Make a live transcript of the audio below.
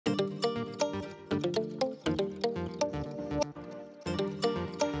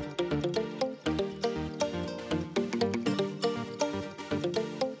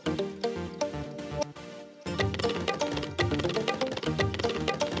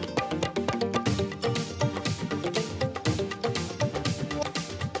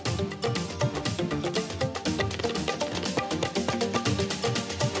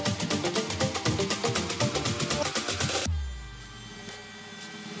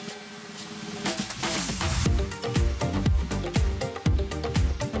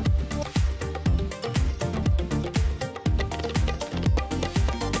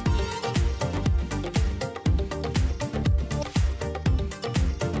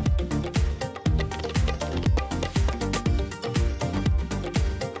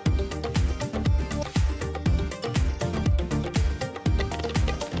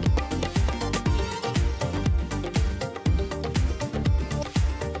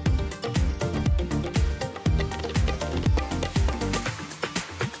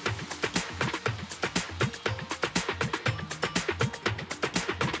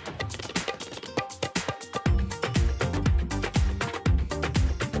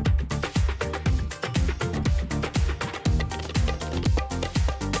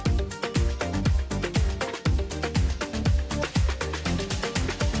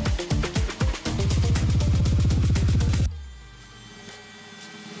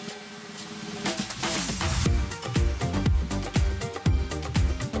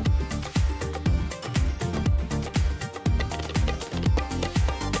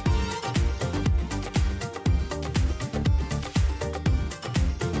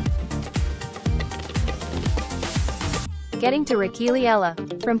Getting to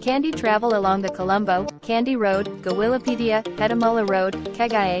Rikili from Kandy travel along the Colombo, Kandy Road, Gawilapedia, Petamula Road,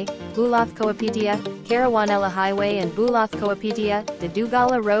 Kagaye, Bulathkoapedia, Karawanela Highway and Bulathkoapedia,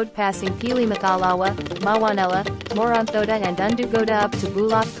 Dudugala Road passing Pilimathalawa, Mawanela, Moranthoda and Undugoda up to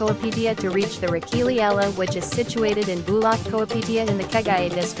Bulathkoapedia to reach the Rikili which is situated in Bulathkoapedia in the Kagaye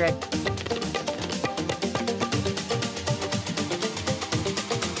district.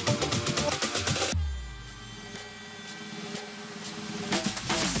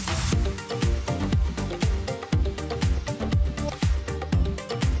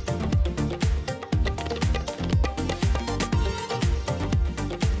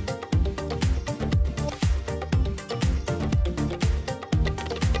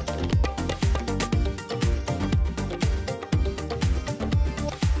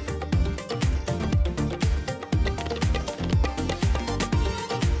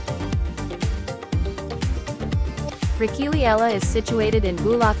 Rikili is situated in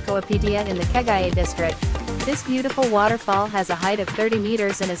Bulathkoapedia in the Kagaye district. This beautiful waterfall has a height of 30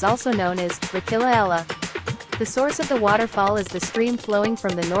 meters and is also known as Rikili. The source of the waterfall is the stream flowing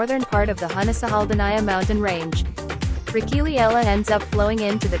from the northern part of the Hunasahaldanaya mountain range. Rikili ends up flowing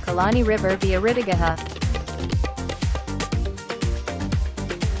into the Kalani River via Ritagaha.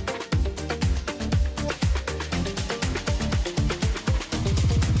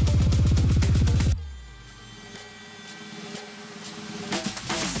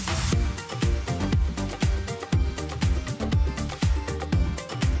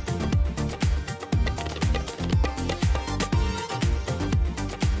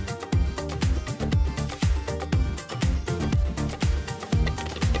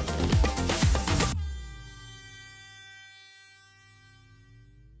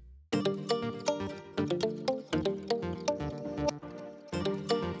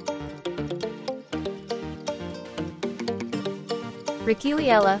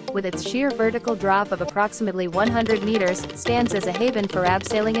 Rikili, with its sheer vertical drop of approximately 100 meters, stands as a haven for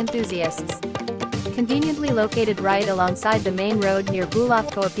abseiling enthusiasts. Conveniently located right alongside the main road near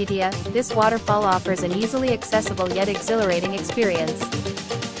Bulathkoapedia, this waterfall offers an easily accessible yet exhilarating experience.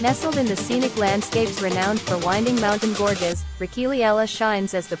 Nestled in the scenic landscapes renowned for winding mountain gorges, Rikili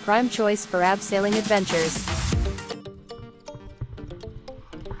shines as the prime choice for abseiling adventures.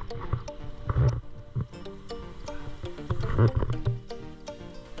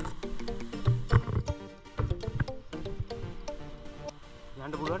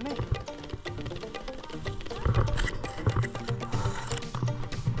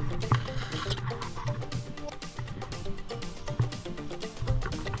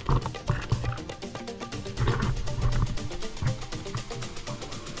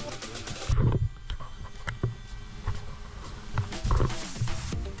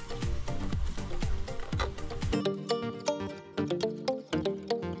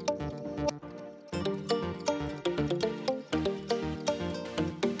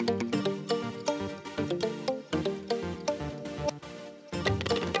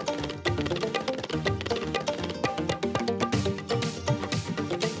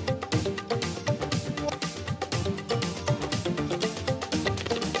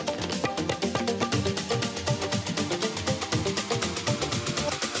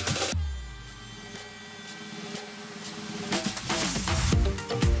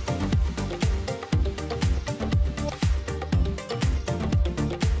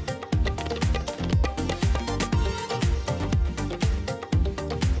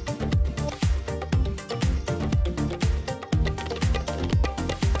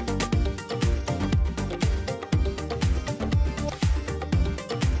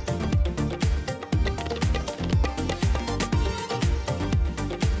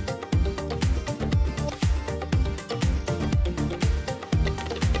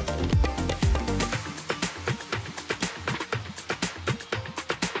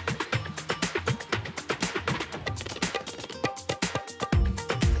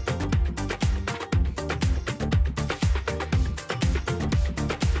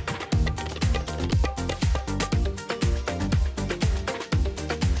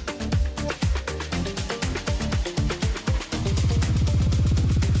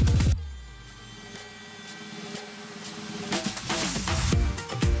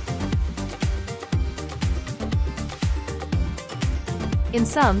 In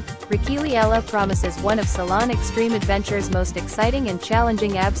sum, Rikili promises one of Ceylon Extreme Adventure's most exciting and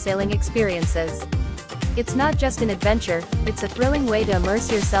challenging abseiling experiences. It's not just an adventure, it's a thrilling way to immerse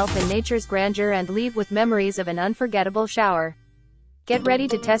yourself in nature's grandeur and leave with memories of an unforgettable shower. Get ready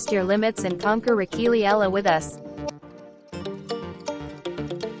to test your limits and conquer Rikili with us.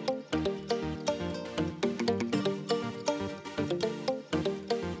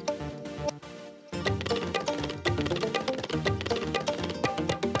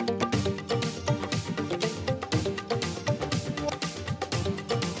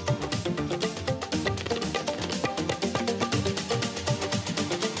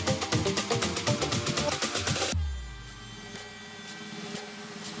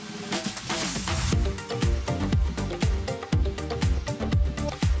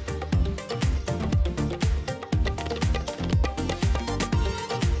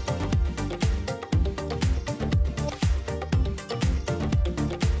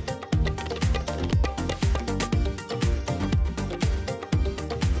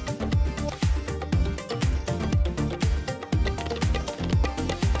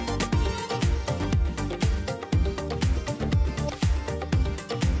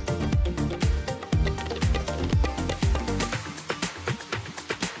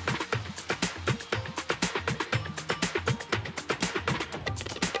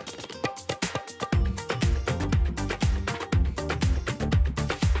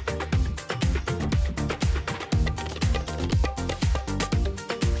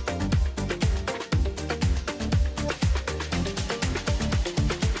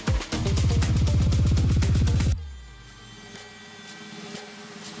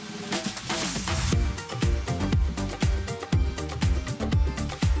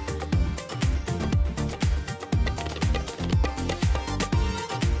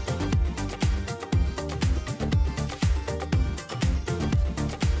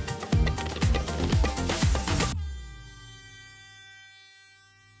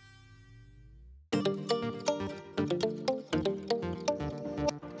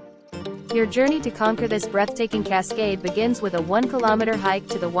 Your journey to conquer this breathtaking cascade begins with a 1-kilometer hike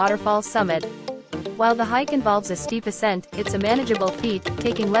to the waterfall's summit. While the hike involves a steep ascent, it's a manageable feat,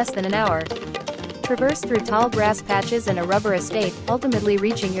 taking less than an hour. Traverse through tall grass patches and a rubber estate, ultimately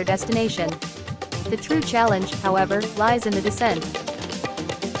reaching your destination. The true challenge, however, lies in the descent.